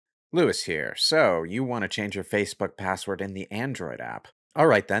Lewis here. So, you want to change your Facebook password in the Android app.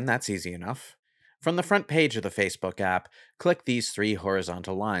 Alright then, that's easy enough. From the front page of the Facebook app, click these three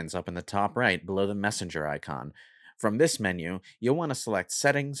horizontal lines up in the top right below the messenger icon. From this menu, you'll want to select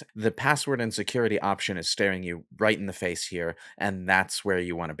Settings. The password and security option is staring you right in the face here, and that's where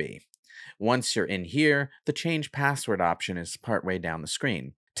you want to be. Once you're in here, the Change Password option is partway down the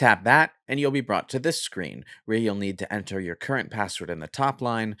screen. Tap that, and you'll be brought to this screen, where you'll need to enter your current password in the top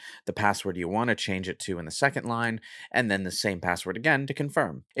line, the password you want to change it to in the second line, and then the same password again to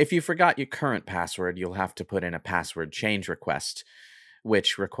confirm. If you forgot your current password, you'll have to put in a password change request,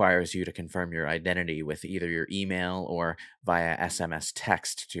 which requires you to confirm your identity with either your email or via SMS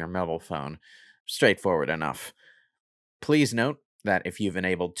text to your mobile phone. Straightforward enough. Please note that if you've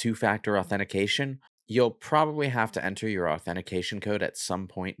enabled two factor authentication, you'll probably have to enter your authentication code at some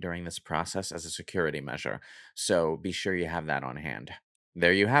point during this process as a security measure, so be sure you have that on hand.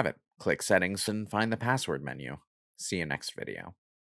 There you have it. Click Settings and find the password menu. See you next video.